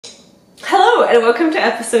Hello and welcome to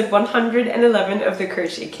episode 111 of the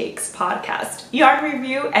Crochet Cakes podcast, yarn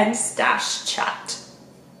review and stash chat.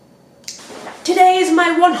 Today is my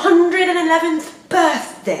 111th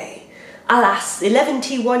birthday. Alas,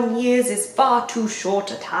 11 years is far too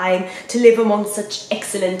short a time to live among such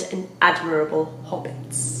excellent and admirable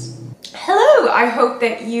hobbits. Hello, I hope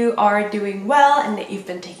that you are doing well and that you've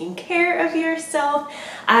been taking care of yourself.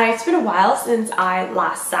 It's been a while since I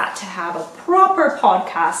last sat to have a proper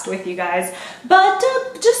podcast with you guys, but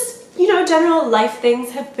just, general life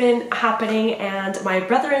things have been happening, and my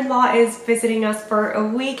brother-in-law is visiting us for a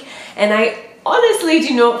week, and I honestly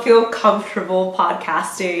do not feel comfortable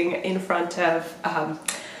podcasting in front of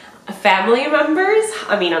family members.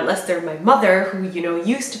 I mean, unless they're my mother, who,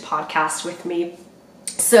 used to podcast with me.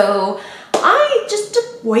 So I just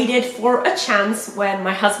waited for a chance when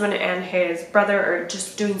my husband and his brother are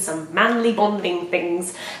just doing some manly bonding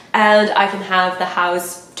things, and I can have the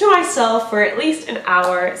house to myself for at least an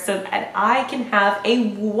hour so that I can have a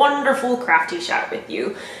wonderful crafty chat with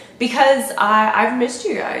you, because I've missed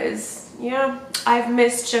you guys. Yeah, I've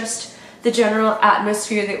missed just the general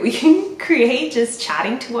atmosphere that we can create just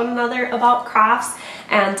chatting to one another about crafts.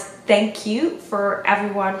 And thank you for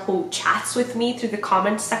everyone who chats with me through the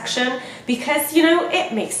comments section, because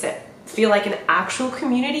it makes it feel like an actual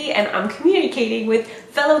community, and I'm communicating with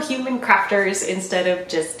fellow human crafters instead of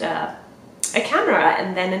just a camera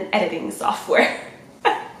and then an editing software.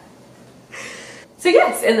 So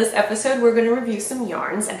yes, in this episode we're going to review some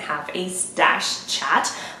yarns and have a stash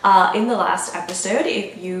chat. In the last episode,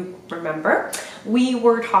 if you remember, we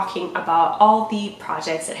were talking about all the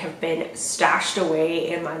projects that have been stashed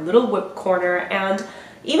away in my little whip corner, and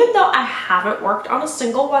even though I haven't worked on a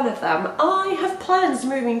single one of them, I have plans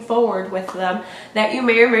moving forward with them that you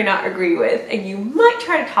may or may not agree with, and you might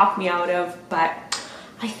try to talk me out of, but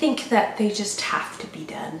I think that they just have to be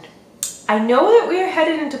done. I know that we are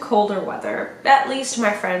headed into colder weather, at least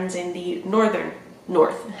my friends in the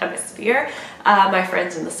North Hemisphere. My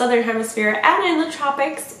friends in the Southern Hemisphere and in the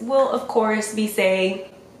tropics will of course be saying,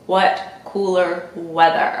 what cooler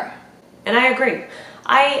weather? And I agree.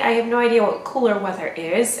 I have no idea what cooler weather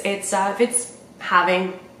is. It's if it's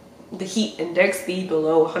having the heat index be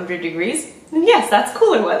below 100 degrees, then yes, that's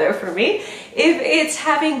cooler weather for me. If it's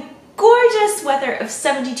having gorgeous weather of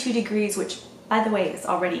 72 degrees, which by the way is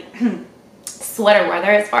already sweater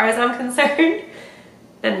weather as far as I'm concerned,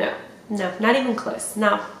 then no, not even close.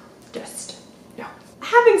 No, just no.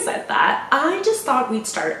 Having said that, I just thought we'd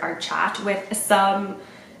start our chat with some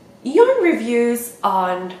yarn reviews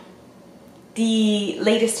on the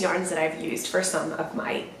latest yarns that I've used for some of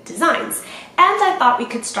my designs. And I thought we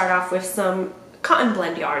could start off with some cotton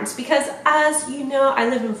blend yarns, because as you know, I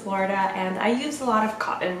live in Florida and I use a lot of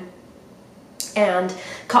cotton and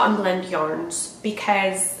cotton blend yarns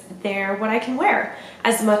because they're what I can wear.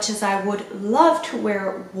 As much as I would love to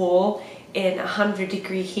wear wool in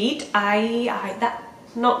 100-degree heat, that's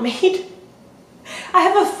not made. I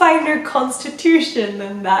have a finer constitution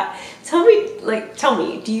than that. Tell me,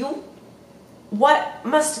 what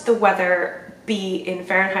must the weather be in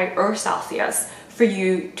Fahrenheit or Celsius for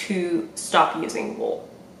you to stop using wool?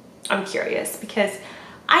 I'm curious, because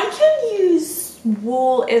I can use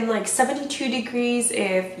wool in like 72 degrees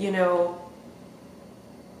if,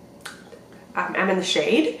 I'm in the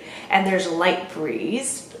shade and there's a light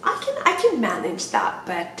breeze. I can manage that,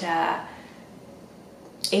 but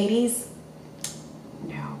 80s?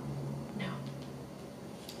 No.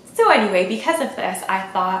 So anyway, because of this, I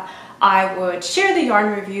thought I would share the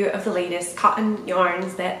yarn review of the latest cotton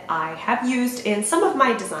yarns that I have used in some of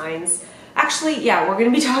my designs. Actually, yeah, we're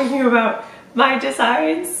going to be talking about my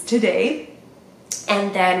designs today.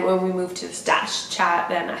 And then when we move to the stash chat,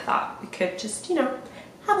 then I thought we could just,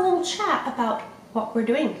 have a little chat about what we're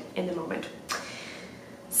doing in the moment.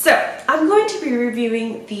 So I'm going to be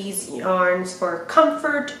reviewing these yarns for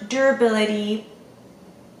comfort, durability,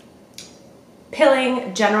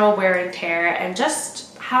 pilling, general wear and tear, and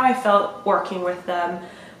just how I felt working with them,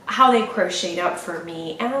 how they crocheted up for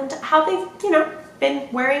me, and how they've, been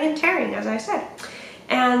wearing and tearing, as I said.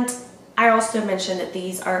 And I also mentioned that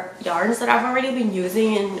these are yarns that I've already been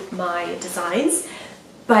using in my designs,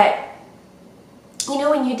 but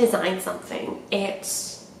when you design something,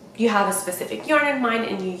 you have a specific yarn in mind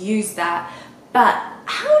and you use that, but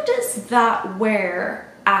how does that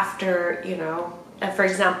wear after, for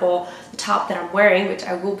example, the top that I'm wearing, which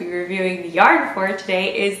I will be reviewing the yarn for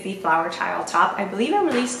today, is the flower tile top. I believe I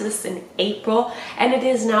released this in April, and it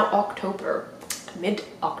is now October,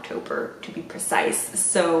 mid-October to be precise.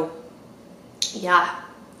 So yeah,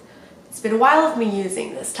 it's been a while of me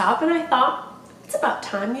using this top, and I thought it's about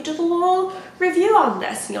time you did a little review on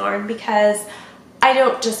this yarn, because I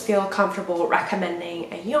don't just feel comfortable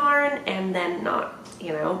recommending a yarn and then not, you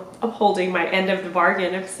know, upholding my end of the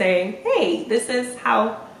bargain of saying, hey, this is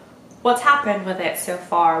what's happened with it so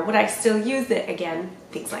far. Would I still use it again?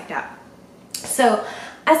 Things like that. So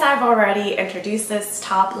as I've already introduced this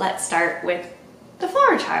top, let's start with the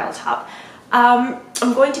Flower Child top.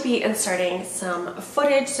 I'm going to be inserting some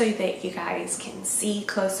footage so that you guys can see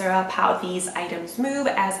closer up how these items move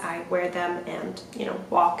as I wear them and, you know,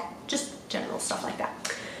 walk, just general stuff like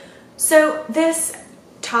that. So this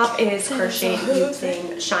top is crocheted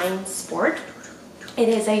using Shine Sport. It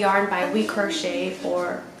is a yarn by WECrochet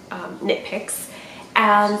or Knitpicks,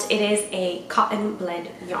 and it is a cotton blend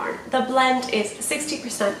yarn. The blend is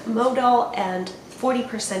 60% Modal and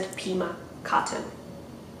 40% Pima cotton.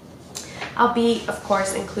 I'll be, of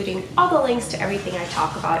course, including all the links to everything I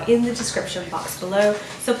talk about in the description box below,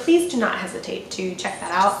 so please do not hesitate to check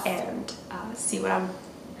that out and see what I'm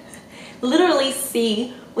literally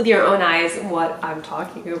see with your own eyes what I'm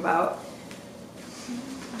talking about.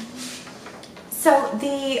 So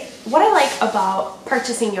what I like about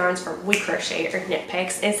purchasing yarns from WECrochet or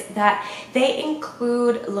Knitpicks is that they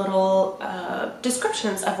include little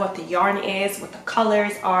descriptions of what the yarn is, what the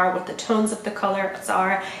colors are, what the tones of the colors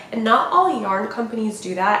are, and not all yarn companies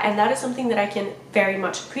do that, and that is something that I can very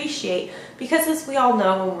much appreciate, because as we all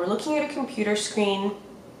know, when we're looking at a computer screen,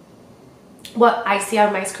 what I see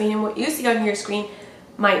on my screen and what you see on your screen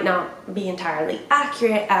might not be entirely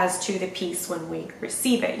accurate as to the piece when we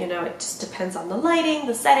receive it. You know, it just depends on the lighting,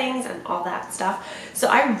 the settings, and all that stuff. So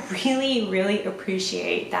I really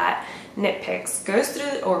appreciate that Knitpicks goes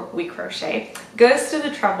through, or WECrochet goes through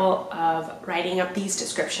the trouble of writing up these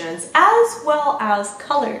descriptions as well as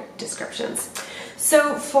color descriptions.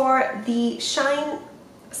 So for the Shine,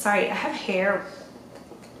 sorry, I have hair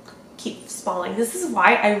keeps falling. This is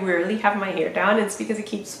why I rarely have my hair down. It's because it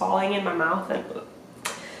keeps falling in my mouth and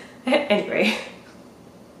anyway.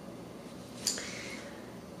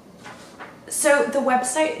 So the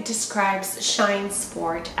website describes Shine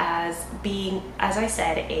Sport as being, as I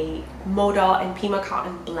said, a Modal and Pima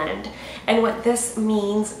cotton blend. And what this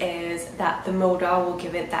means is that the Modal will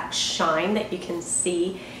give it that shine that you can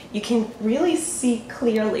see. You can really see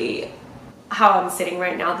clearly how I'm sitting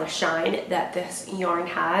right now, the shine that this yarn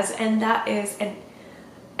has, and that is an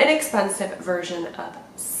inexpensive version of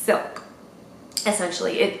silk.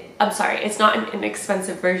 Essentially, I'm sorry, it's not an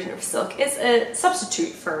inexpensive version of silk. It's a substitute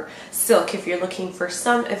for silk if you're looking for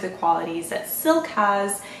some of the qualities that silk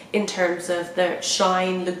has in terms of the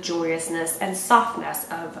shine, luxuriousness, and softness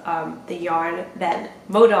of the yarn. Then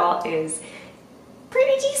Modal is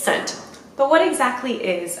pretty decent. But what exactly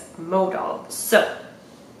is Modal? So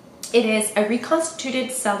it is a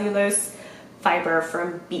reconstituted cellulose fiber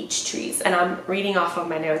from beech trees, and I'm reading off of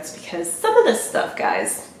my notes because some of this stuff,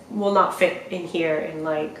 guys, will not fit in here in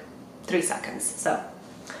like 3 seconds. So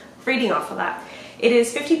reading off of that, it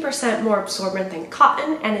is 50% more absorbent than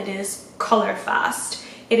cotton, and it is color fast.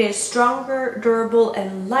 It is stronger, durable,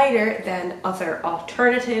 and lighter than other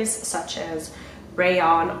alternatives such as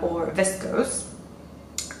rayon or viscose.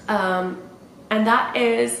 And that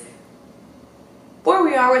is where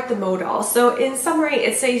we are with the Modal. So in summary,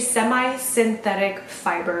 it's a semi-synthetic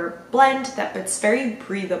fiber blend that's very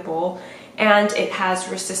breathable, and it has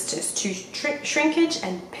resistance to shrinkage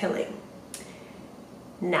and pilling.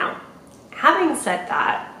 Now, having said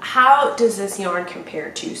that, how does this yarn compare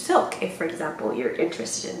to silk, if for example you're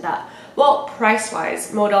interested in that? Well,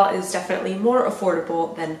 price-wise, Modal is definitely more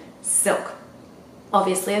affordable than silk.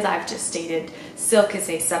 Obviously, as I've just stated, silk is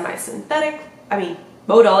a semi-synthetic,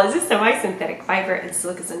 Modal is a semi-synthetic fiber and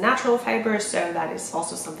silk is a natural fiber, so that is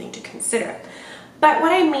also something to consider. But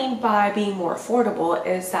what I mean by being more affordable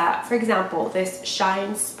is that, for example, this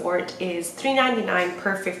Shine Sport is $3.99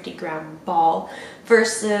 per 50 gram ball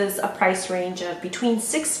versus a price range of between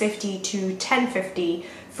 $6.50 to $10.50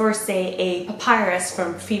 for, say, a papyrus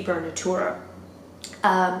from Fiber Natura.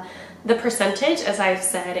 The percentage, as I've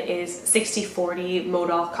said, is 60-40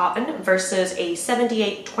 Modal cotton versus a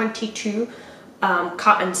 78-22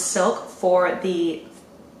 cotton silk for the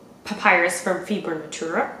papyrus from Fiber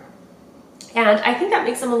Natura. And I think that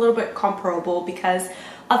makes them a little bit comparable because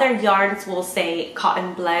other yarns will say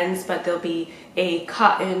cotton blends, but there'll be a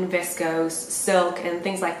cotton, viscose, silk, and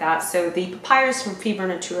things like that. So the papyrus from Fiber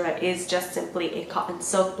Natura is just simply a cotton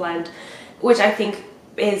silk blend, which I think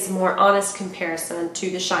is more honest comparison to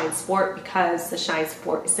the Shine Sport, because the Shine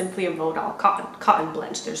Sport is simply a Modal cotton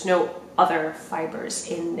blend. There's no other fibers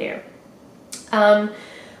in there. Although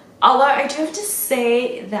I do have to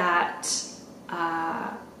say that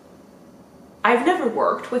I've never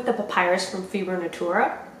worked with the papyrus from Fibra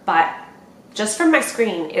Natura, but just from my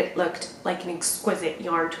screen, it looked like an exquisite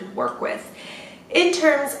yarn to work with. In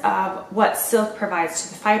terms of what silk provides to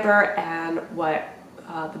the fiber and what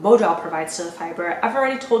the Modal provides to the fiber, I've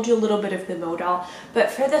already told you a little bit of the Modal,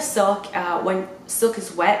 but for the silk, when silk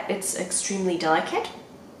is wet, it's extremely delicate.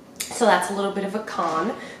 So that's a little bit of a con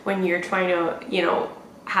when you're trying to, you know,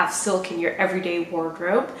 have silk in your everyday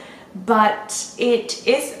wardrobe. But it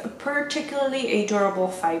is particularly a durable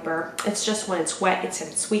fiber. It's just when it's wet, it's at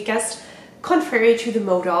its weakest. Contrary to the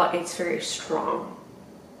Modal, it's very strong.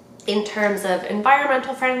 In terms of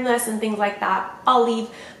environmental friendliness and things like that, I'll leave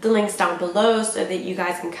the links down below so that you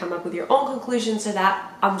guys can come up with your own conclusions to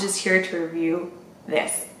that. I'm just here to review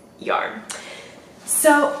this yarn.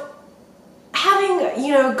 So having,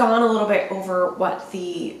 you know, gone a little bit over what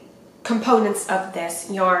the components of this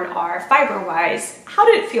yarn are fiber-wise, how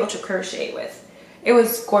did it feel to crochet with? It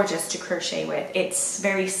was gorgeous to crochet with. It's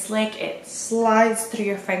very slick, it slides through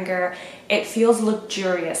your finger, it feels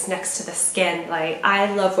luxurious next to the skin. Like,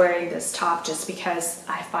 I love wearing this top just because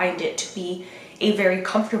I find it to be a very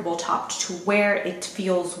comfortable top to wear. It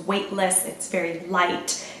feels weightless, it's very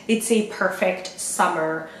light. It's a perfect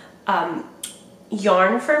summer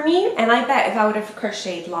yarn for me, and I bet if I would have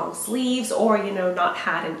crocheted long sleeves or, you know, not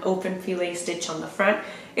had an open filet stitch on the front,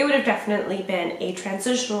 it would have definitely been a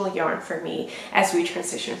transitional yarn for me as we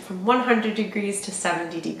transition from 100 degrees to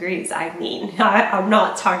 70 degrees. I mean, I'm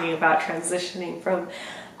not talking about transitioning from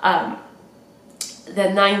the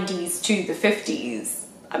 90s to the 50s.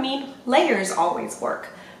 I mean, layers always work.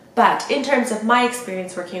 But in terms of my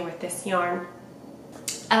experience working with this yarn,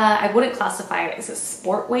 I wouldn't classify it as a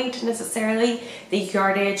sport weight necessarily. The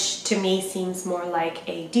yardage to me seems more like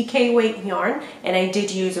a DK weight yarn, and I did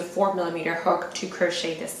use a 4mm hook to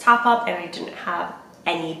crochet this top up, and I didn't have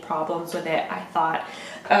any problems with it. I thought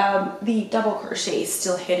the double crochet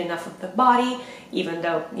still hit enough of the body, even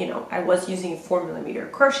though, you know, I was using a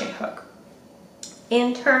 4mm crochet hook.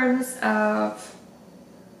 In terms of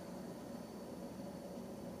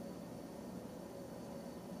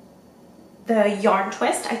the yarn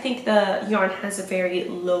twist, I think the yarn has a very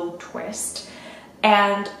low twist,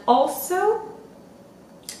 and also,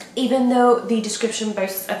 even though the description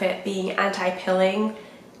boasts of it being anti-pilling,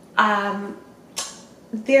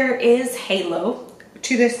 there is halo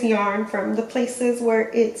to this yarn from the places where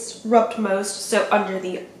it's rubbed most, so under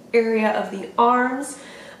the area of the arms.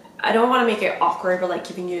 I don't want to make it awkward, but like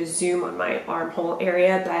giving you a zoom on my armhole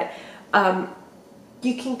area, but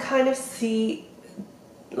you can kind of see.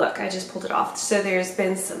 Look, I just pulled it off. So there's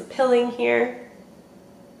been some pilling here.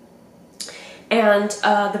 And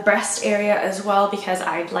the breast area as well, because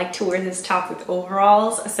I'd like to wear this top with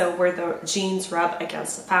overalls. So where the jeans rub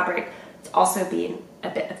against the fabric, it's also been a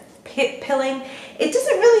bit of pilling. It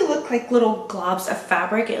doesn't really look like little globs of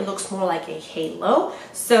fabric. It looks more like a halo.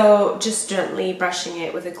 So just gently brushing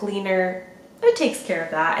it with a cleaner, it takes care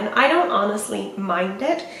of that. And I don't honestly mind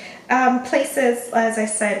it. Places, as I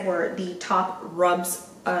said, where the top rubs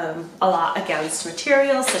a lot against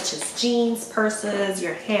materials such as jeans, purses,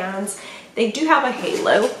 your hands, they do have a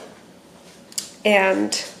halo,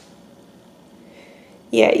 and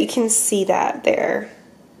yeah, you can see that there,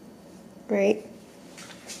 right?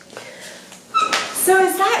 So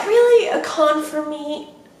is that really a con for me?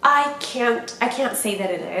 I can't say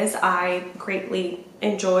that it is. I greatly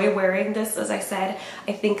enjoy wearing this. As I said,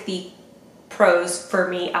 I think the pros for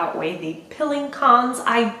me outweigh the pilling cons.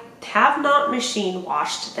 I have not machine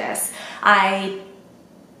washed this. I'm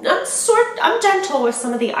gentle with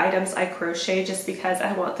some of the items I crochet just because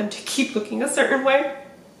I want them to keep looking a certain way.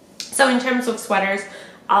 So in terms of sweaters,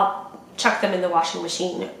 I'll chuck them in the washing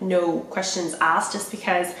machine, no questions asked, just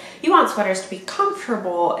because you want sweaters to be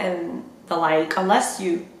comfortable and the like. Unless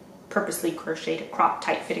you purposely crocheted a crop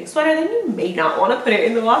tight fitting sweater, then you may not want to put it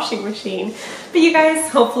in the washing machine. But you guys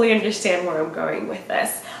hopefully understand where I'm going with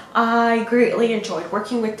this. I greatly enjoyed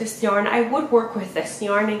working with this yarn. I would work with this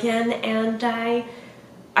yarn again, and I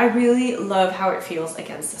really love how it feels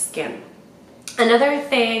against the skin. Another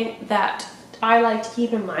thing that I like to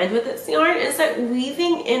keep in mind with this yarn is that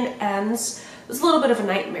weaving in ends is a little bit of a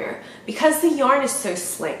nightmare. Because the yarn is so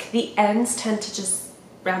slick, the ends tend to just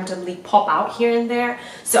randomly pop out here and there,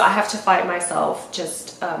 so I have to find myself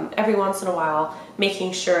just every once in a while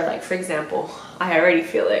making sure, like for example, I already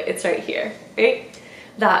feel it, it's right here, right?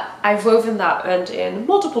 That I've woven that end in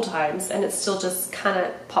multiple times and it still just kind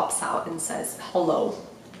of pops out and says hello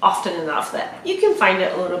often enough that you can find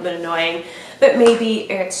it a little bit annoying, but maybe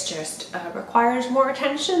it's just requires more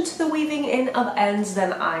attention to the weaving in of ends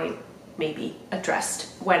than I maybe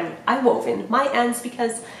addressed when I wove in my ends,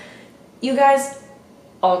 because you guys,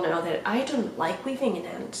 all know that I don't like weaving in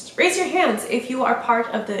ends. Raise your hands if you are part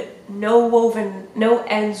of the no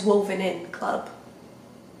ends woven in club.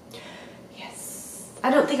 Yes.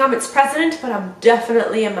 I don't think I'm its president, but I'm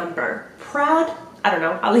definitely a member. Proud? I don't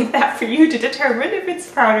know. I'll leave that for you to determine if it's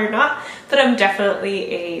proud or not, but I'm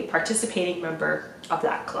definitely a participating member of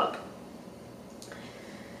that club.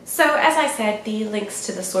 So as I said, the links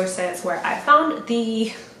to the sources where I found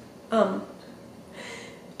the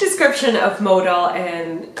description of Modal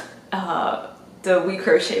and the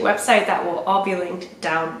WECrochet website, that will all be linked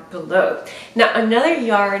down below. Now, another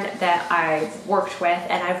yarn that I've worked with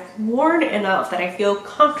and I've worn enough that I feel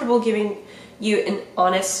comfortable giving you an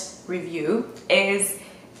honest review is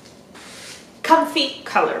Comfy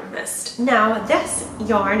Color Mist. Now, this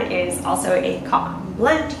yarn is also a cotton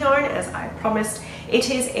blend yarn, as I promised. It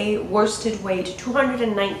is a worsted weight,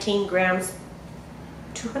 219 grams,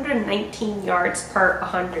 219 yards per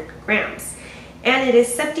 100 grams. And it is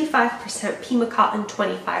 75% Pima cotton,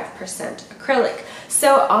 25% acrylic.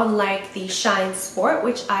 So unlike the Shine Sport,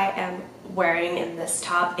 which I am wearing in this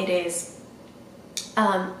top, it is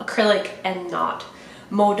acrylic and not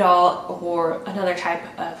Modal or another type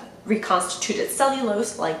of reconstituted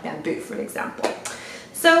cellulose like bamboo, for example.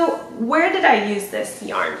 So where did I use this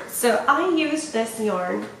yarn? So I used this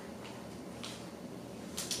yarn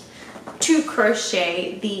to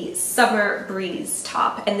crochet the Summer Breeze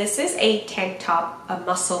top, and this is a tank top, a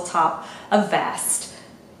muscle top, a vest,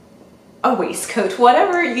 a waistcoat,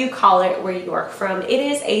 whatever you call it where you are from. It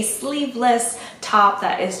is a sleeveless top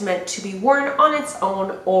that is meant to be worn on its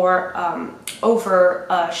own or over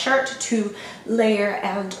a shirt to layer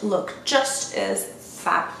and look just as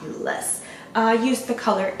fabulous. Use the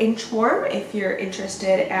color Inchworm if you're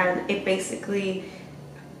interested, and it basically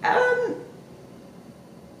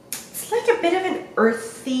it's like a bit of an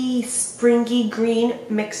earthy, springy green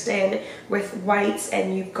mixed in with whites,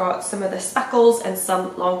 and you've got some of the speckles and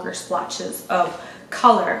some longer splotches of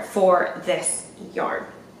color for this yarn.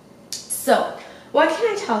 So what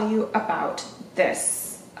can I tell you about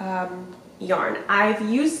this yarn? I've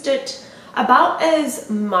used it about as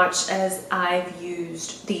much as I've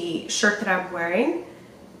used the shirt that I'm wearing.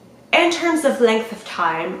 In terms of length of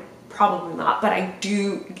time, probably not, but I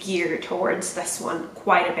do gear towards this one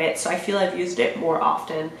quite a bit, so I feel I've used it more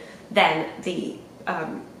often than the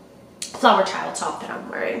Flower Child top that I'm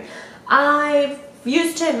wearing. I've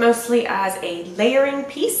used it mostly as a layering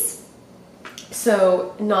piece,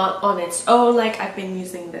 so not on its own like I've been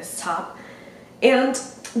using this top. And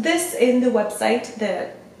this in the website,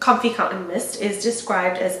 the Comfy Cotton Mist, is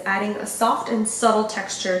described as adding a soft and subtle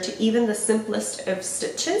texture to even the simplest of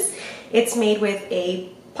stitches. It's made with a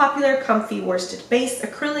popular comfy worsted base.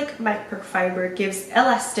 Acrylic microfiber gives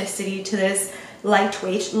elasticity to this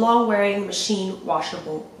lightweight, long-wearing, machine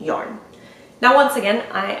washable yarn. Now, once again,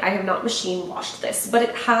 I have not machine washed this, but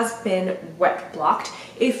it has been wet blocked.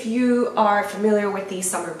 If you are familiar with the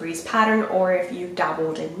Summer Breeze pattern, or if you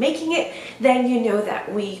dabbled in making it, then you know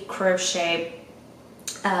that we crochet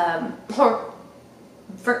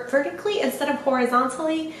vertically instead of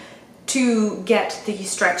horizontally to get the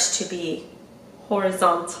stretch to be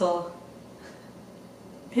horizontal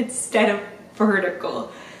instead of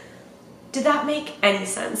vertical. Did that make any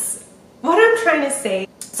sense? What I'm trying to say,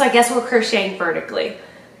 so I guess we're crocheting vertically.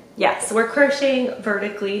 Yes, we're crocheting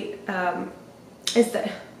vertically.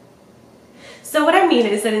 So what I mean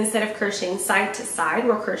is that instead of crocheting side to side,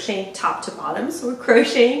 we're crocheting top to bottom. So we're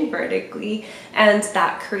crocheting vertically, and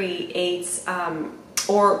that creates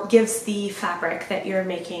or gives the fabric that you're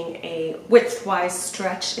making a widthwise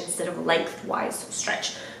stretch instead of lengthwise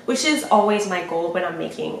stretch, which is always my goal when I'm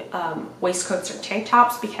making waistcoats or tank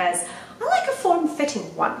tops, because I like a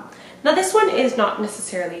form-fitting one. Now, this one is not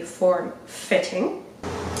necessarily form-fitting,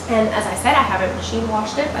 and as I said, I haven't machine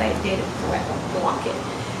washed it, but I did wet block it.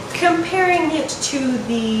 Comparing it to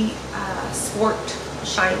the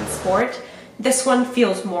Shine Sport, this one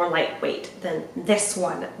feels more lightweight than this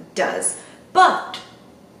one does, but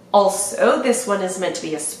also this one is meant to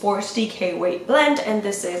be a Sport DK weight blend, and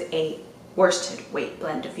this is a worsted weight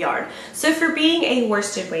blend of yarn. So for being a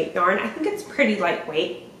worsted weight yarn, I think it's pretty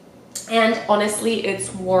lightweight, and honestly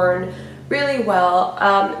it's worn really well.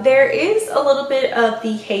 There is a little bit of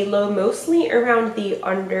the halo mostly around the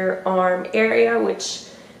underarm area, which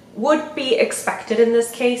would be expected in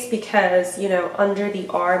this case because, you know, under the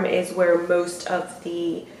arm is where most of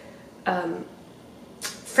the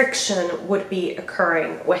friction would be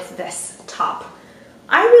occurring with this top.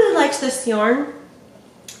 I really liked this yarn.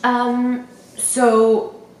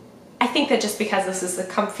 So I think that just because this is the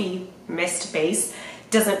Comfy Mist base,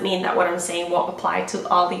 doesn't mean that what I'm saying won't apply to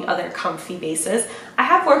all the other comfy bases. I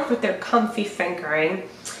have worked with their comfy fingering,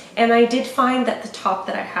 and I did find that the top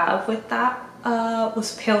that I have with that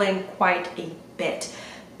was pilling quite a bit.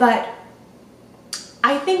 But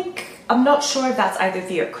I think, I'm not sure if that's either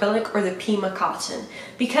the acrylic or the Pima cotton,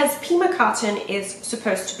 because Pima cotton is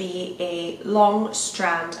supposed to be a long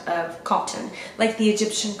strand of cotton, like the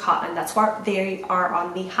Egyptian cotton. That's why they are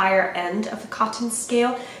on the higher end of the cotton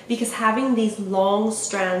scale, because having these long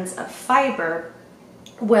strands of fiber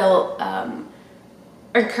will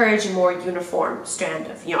encourage a more uniform strand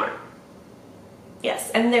of yarn. Yes,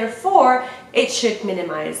 and therefore it should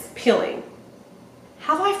minimize peeling.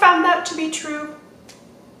 Have I found that to be true?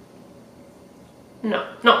 No,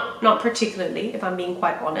 not particularly, if I'm being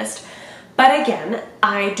quite honest. But again,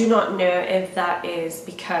 I do not know if that is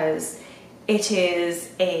because it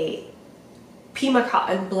is a Pima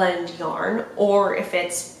cotton blend yarn, or if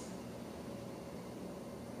it's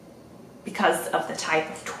because of the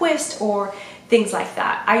type of twist or things like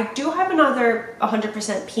that. I do have another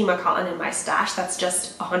 100% Pima cotton in my stash that's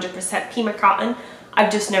just 100% Pima cotton.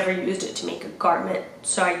 I've just never used it to make a garment,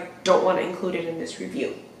 so I don't want to include it in this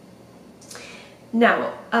review.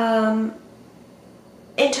 Now,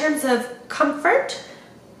 in terms of comfort,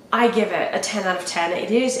 I give it a 10 out of 10.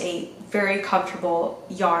 It is a very comfortable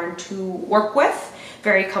yarn to work with,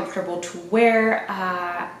 very comfortable to wear,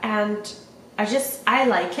 and I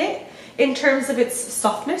like it. In terms of its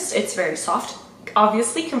softness, it's very soft.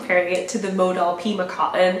 Obviously, comparing it to the Modal Pima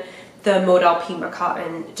cotton, the Modal Pima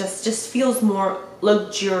cotton just feels more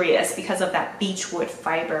luxurious because of that beechwood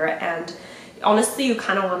fiber, and honestly, you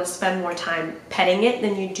kind of want to spend more time petting it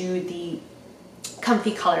than you do the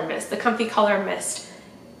Comfy Color Mist. The Comfy Color Mist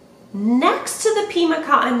next to the Pima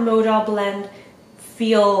Cotton Modal blend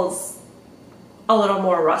feels a little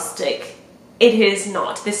more rustic. It is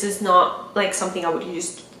not. This is not like something I would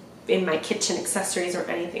use in my kitchen accessories or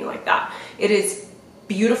anything like that. It is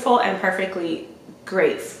beautiful and perfectly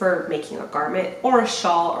great for making a garment or a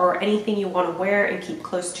shawl or anything you want to wear and keep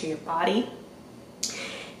close to your body.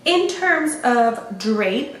 In terms of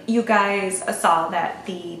drape, you guys saw that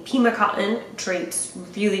the Pima cotton drapes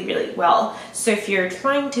really, really well. So if you're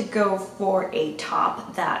trying to go for a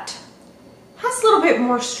top that has a little bit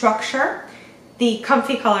more structure, the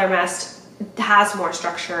Comfy Color Mist has more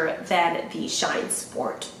structure than the Shine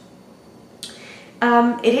Sport.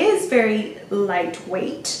 It is very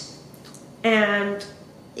lightweight, and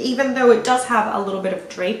even though it does have a little bit of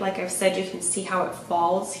drape, like I've said, you can see how it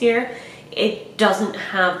falls here. It doesn't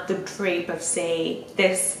have the drape of, say,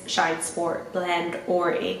 this Shine Sport blend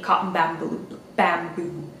or a cotton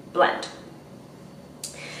bamboo blend.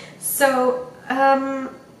 So,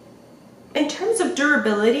 in terms of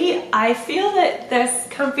durability, I feel that this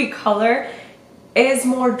Comfy Color is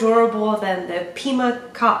more durable than the Pima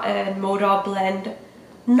Cotton Modal blend.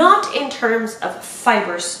 Not in terms of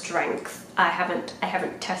fiber strength. I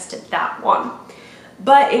haven't tested that one,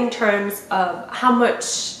 but in terms of how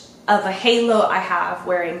much of a halo I have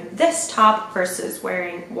wearing this top versus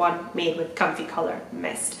wearing one made with Comfy Color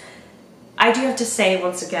Mist. I do have to say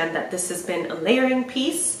once again that this has been a layering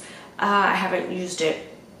piece. I haven't used it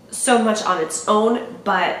so much on its own,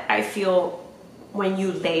 but I feel when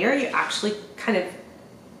you layer, you actually kind of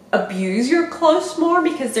abuse your clothes more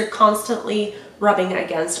because they're constantly rubbing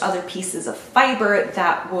against other pieces of fiber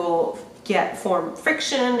that will form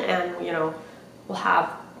friction and, you know, will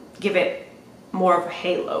give it more of a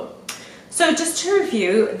halo. So just to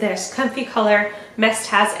review, this Comfy Color Mist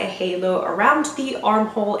has a halo around the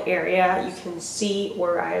armhole area. You can see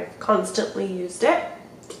where I've constantly used it.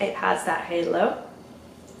 It has that halo.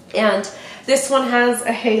 And this one has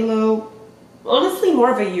a halo, honestly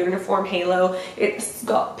more of a uniform halo. It's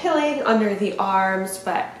got pilling under the arms,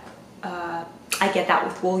 but I get that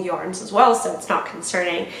with wool yarns as well, so it's not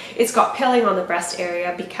concerning. It's got pilling on the breast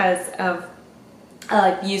area because of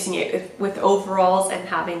using it with overalls and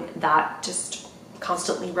having that just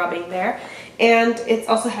constantly rubbing there. And it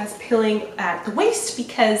also has pilling at the waist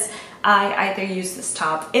because I either use this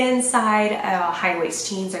top inside high-waist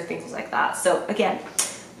jeans or things like that. So again,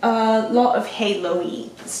 a lot of halo-y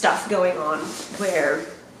stuff going on where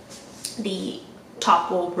the top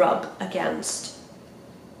will rub against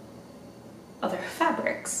other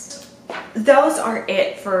fabrics. Those are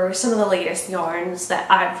it for some of the latest yarns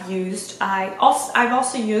that I've used. I've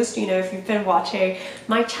also used, you know, if you've been watching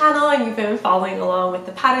my channel and you've been following along with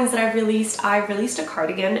the patterns that I've released a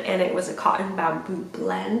cardigan and it was a cotton bamboo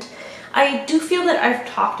blend. I do feel that I've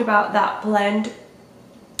talked about that blend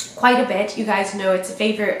quite a bit. You guys know it's a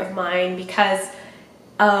favorite of mine because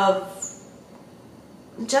of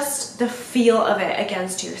just the feel of it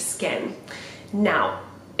against your skin. Now,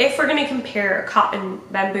 if we're going to compare a cotton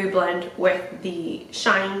bamboo blend with the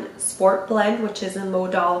Shine Sport blend, which is a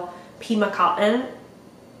Modal Pima cotton,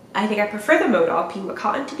 I think I prefer the Modal Pima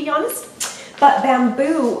cotton, to be honest. But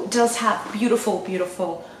bamboo does have beautiful,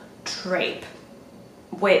 beautiful drape,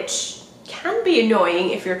 which can be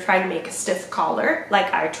annoying if you're trying to make a stiff collar,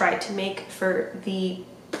 like I tried to make for the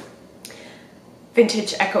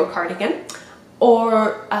vintage Echo cardigan,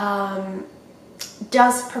 or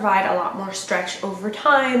does provide a lot more stretch over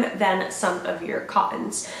time than some of your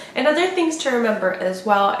cottons. And other things to remember as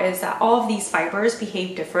well is that all of these fibers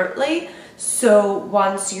behave differently. So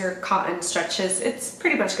once your cotton stretches, it's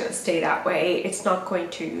pretty much going to stay that way. It's not going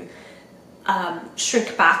to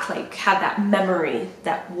shrink back, like have that memory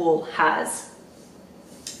that wool has.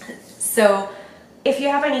 So if you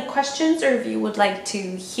have any questions, or if you would like to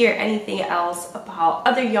hear anything else about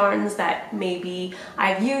other yarns that maybe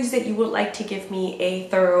I've used that you would like to give me a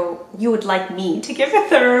thorough,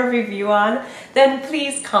 review on, then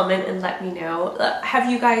please comment and let me know. Have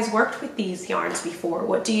you guys worked with these yarns before?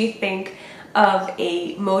 What do you think of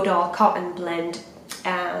a Modal cotton blend,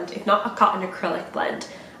 and if not, a cotton acrylic blend?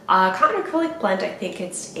 Cotton acrylic blend, I think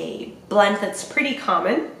it's a blend that's pretty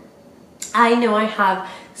common. I know I have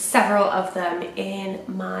several of them in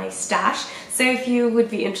my stash, so if you would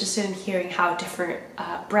be interested in hearing how different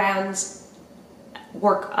brands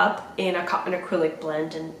work up in a cotton acrylic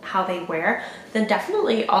blend and how they wear, then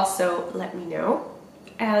definitely also let me know,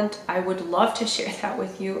 and I would love to share that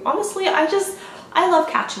with you. Honestly, I love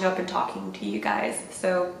catching up and talking to you guys,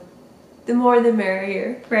 so the more the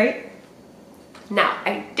merrier, right? Now,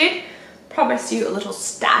 I did promise you a little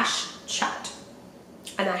stash chat,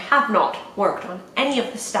 and I have not worked on any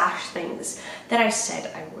of the stash things that I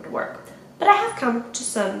said I would work, but I have come to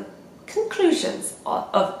some conclusions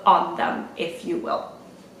on them, if you will.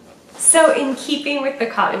 So in keeping with the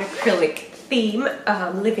cotton acrylic theme,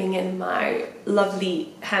 living in my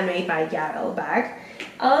lovely Handmade by Yael bag,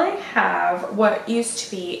 I have what used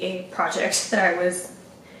to be a project that I was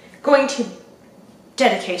going to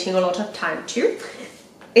dedicating a lot of time to.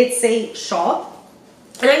 It's a shawl.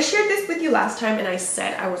 And I shared this with you last time, and I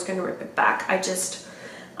said I was going to rip it back.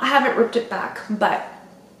 I haven't ripped it back, but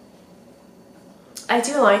I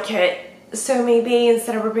do like it. So maybe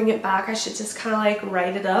instead of ripping it back, I should just kind of like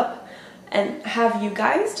write it up and have you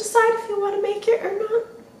guys decide if you want to make it or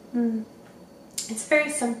not. It's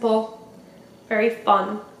very simple, very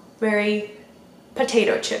fun, very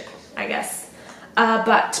potato chip, I guess.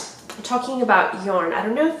 But talking about yarn, I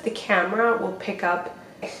don't know if the camera will pick up.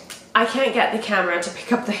 I can't get the camera to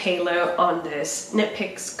pick up the halo on this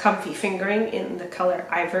Knitpicks Comfy Fingering in the color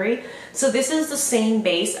Ivory. So this is the same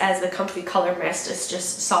base as the Comfy Color Mist. It's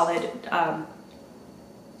just solid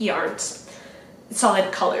yarns,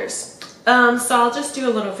 solid colors. So I'll just do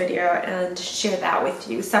a little video and share that with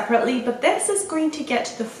you separately. But this is going to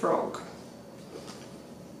get the frog.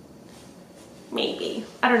 Maybe.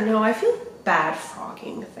 I don't know. I feel bad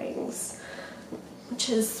frogging things. Which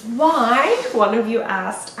is why one of you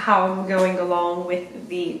asked how I'm going along with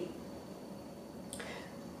the,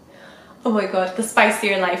 oh my god, the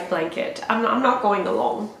Spicier Life blanket. I'm not going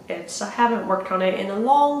along. I haven't worked on it in a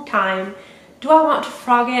long time. Do I want to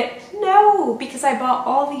frog it? No, because I bought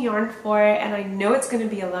all the yarn for it, and I know it's going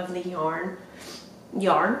to be a lovely yarn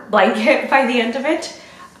blanket by the end of it.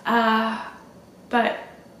 But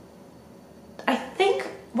I think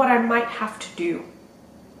what I might have to do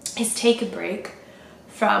is take a break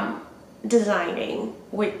from designing,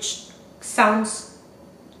 which sounds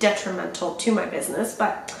detrimental to my business,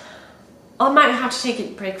 but I might have to take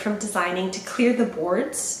a break from designing to clear the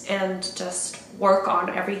boards and just work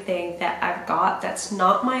on everything that I've got that's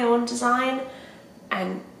not my own design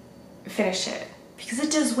and finish it, because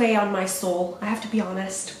it does weigh on my soul, I have to be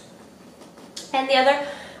honest. And the other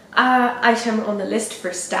item on the list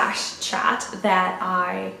for stash chat that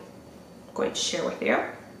I'm going to share with you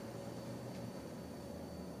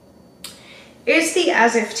is the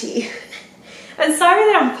as if tea. I'm sorry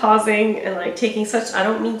that I'm pausing and like taking such, I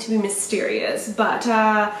don't mean to be mysterious, but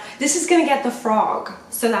this is gonna get the frog,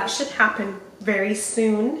 so that should happen very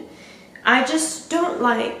soon. I just don't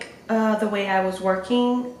like the way I was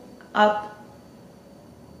working up.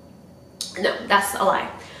 No, that's a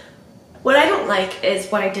lie. What I don't like is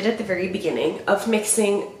what I did at the very beginning of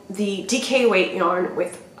mixing the DK weight yarn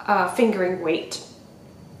with fingering weight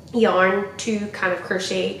yarn to kind of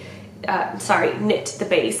crochet knit the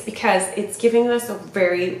base, because it's giving us a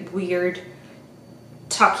very weird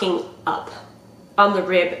tucking up on the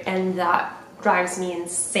rib, and that drives me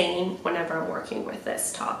insane whenever I'm working with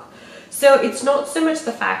this top. So it's not so much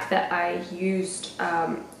the fact that I used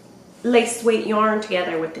lace weight yarn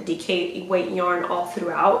together with the DK weight yarn all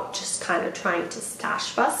throughout, just kind of trying to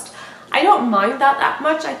stash bust. I don't mind that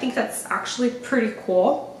much. I think that's actually pretty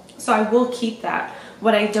cool, so I will keep that.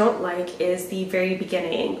 What I don't like is the very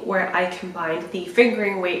beginning where I combined the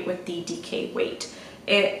fingering weight with the DK weight.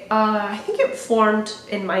 I think it formed,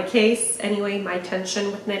 in my case anyway, my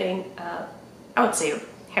tension with knitting, I would say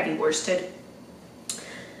heavy worsted.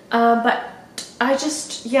 But I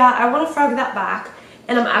just, yeah, I want to frog that back,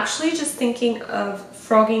 and I'm actually just thinking of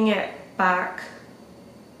frogging it back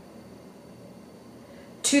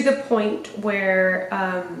to the point where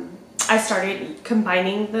I started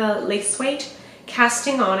combining the lace weight,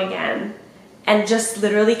 casting on again, and just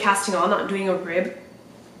literally casting on, not doing a rib,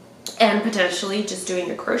 and potentially just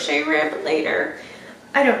doing a crochet rib later.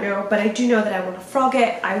 I don't know, but I do know that I want to frog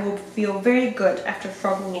it. I will feel very good after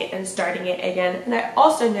frogging it and starting it again, and I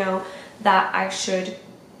also know that I should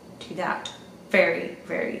do that very,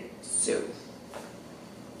 very soon.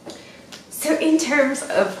 So in terms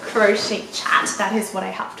of crochet chat, that is what I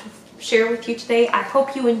have to share with you today. I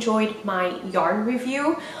hope you enjoyed my yarn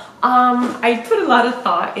review. I put a lot of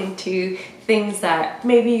thought into things that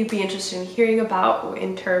maybe you'd be interested in hearing about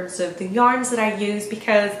in terms of the yarns that I use,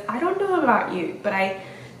 because I don't know about you, but I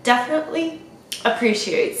definitely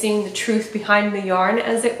appreciate seeing the truth behind the yarn,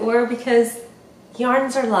 as it were, because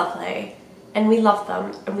yarns are lovely and we love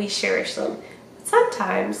them and we cherish them. But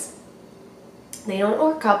sometimes they don't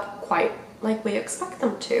work up quite like we expect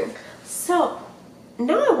them to. So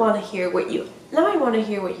now I want to hear what you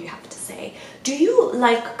have to say. Do you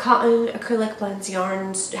like cotton acrylic blends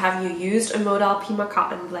yarns? Have you used a Modal Pima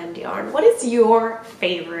cotton blend yarn? What is your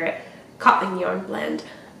favorite cotton yarn blend?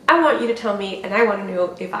 I want you to tell me, and I want to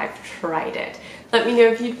know if I've tried it. Let me know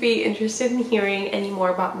if you'd be interested in hearing any more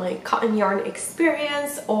about my cotton yarn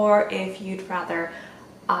experience, or if you'd rather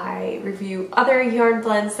I review other yarn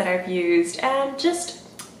blends that I've used, and just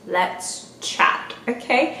let's chat,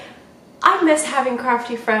 okay? I miss having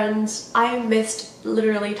crafty friends. I missed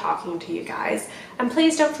literally talking to you guys. And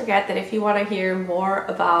please don't forget that if you want to hear more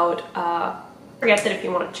about, if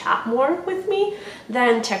you want to chat more with me,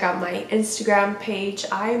 then check out my Instagram page.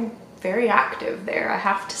 I'm very active there, I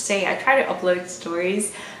have to say. I try to upload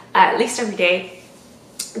stories at least every day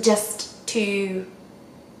just to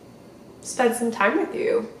spend some time with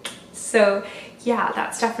you. So yeah,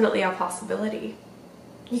 that's definitely a possibility.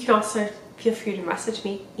 You can also feel free to message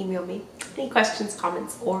me, email me, any questions,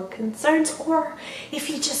 comments, or concerns, or if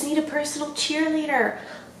you just need a personal cheerleader.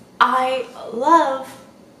 I love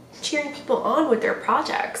cheering people on with their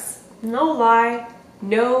projects. No lie,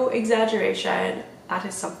 no exaggeration. That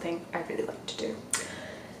is something I really like to do.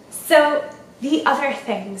 So the other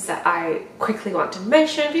things that I quickly want to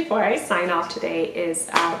mention before I sign off today is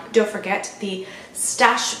don't forget the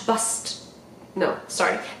the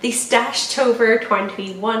Stashtober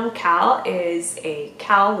 21 cal is a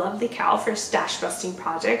lovely cal for stash busting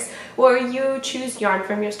projects, where you choose yarn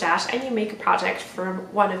from your stash and you make a project from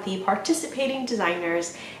one of the participating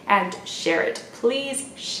designers and share it. Please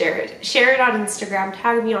share it. Share it on Instagram,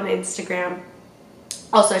 tag me on Instagram.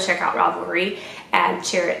 Also check out Ravelry and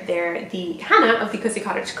share it there. The Hannah of the Cozy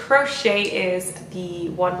Cottage Crochet is the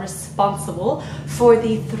one responsible for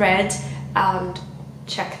the thread, and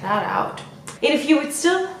check that out. And if you would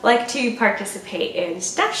still like to participate in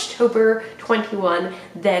Stashtober 21,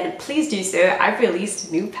 then please do so. I've released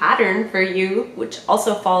a new pattern for you, which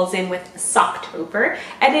also falls in with Socktober,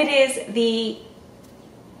 and it is the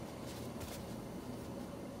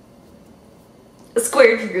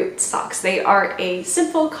squared root socks. They are a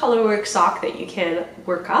simple colorwork sock that you can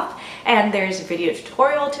work up, and there's a video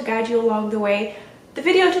tutorial to guide you along the way. The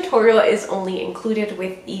video tutorial is only included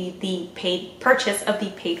with the paid purchase of the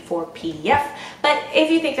paid for PDF, but if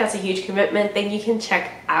you think that's a huge commitment, then you can check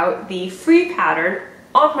out the free pattern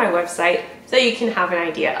on my website so you can have an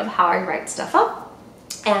idea of how I write stuff up.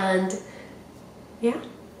 And yeah.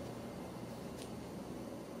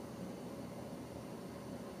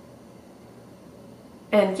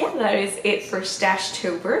 And yeah, that is it for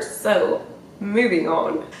Stashtober, so moving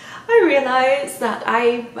on. I realize that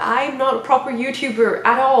I'm not a proper YouTuber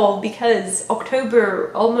at all, because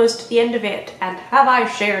October, almost the end of it, and have I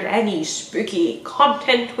shared any spooky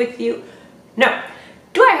content with you? No.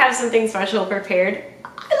 Do I have something special prepared?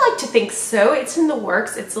 I like to think so. It's in the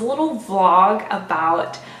works. It's a little vlog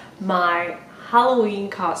about my Halloween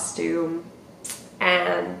costume,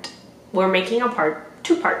 and we're making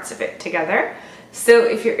two parts of it together. So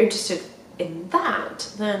if you're interested in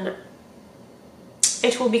that, then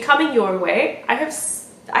it will be coming your way. I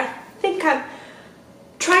think I'm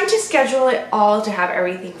trying to schedule it all to have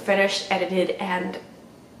everything finished, edited, and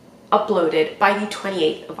uploaded by the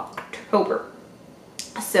 28th of October. October.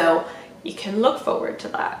 So you can look forward to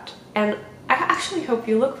that. And I actually hope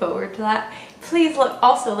you look forward to that. Please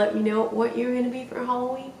also let me know what you're going to be for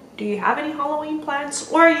Halloween. Do you have any Halloween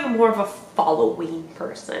plans? Or are you more of a Folloween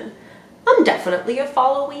person? I'm definitely a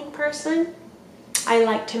Folloween person. I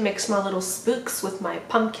like to mix my little spooks with my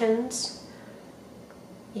pumpkins.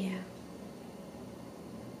 Yeah.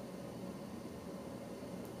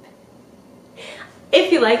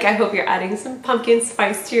 If you like, I hope you're adding some pumpkin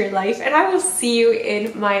spice to your life, and I will see you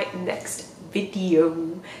in my next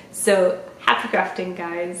video. So happy crafting,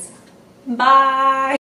 guys. Bye.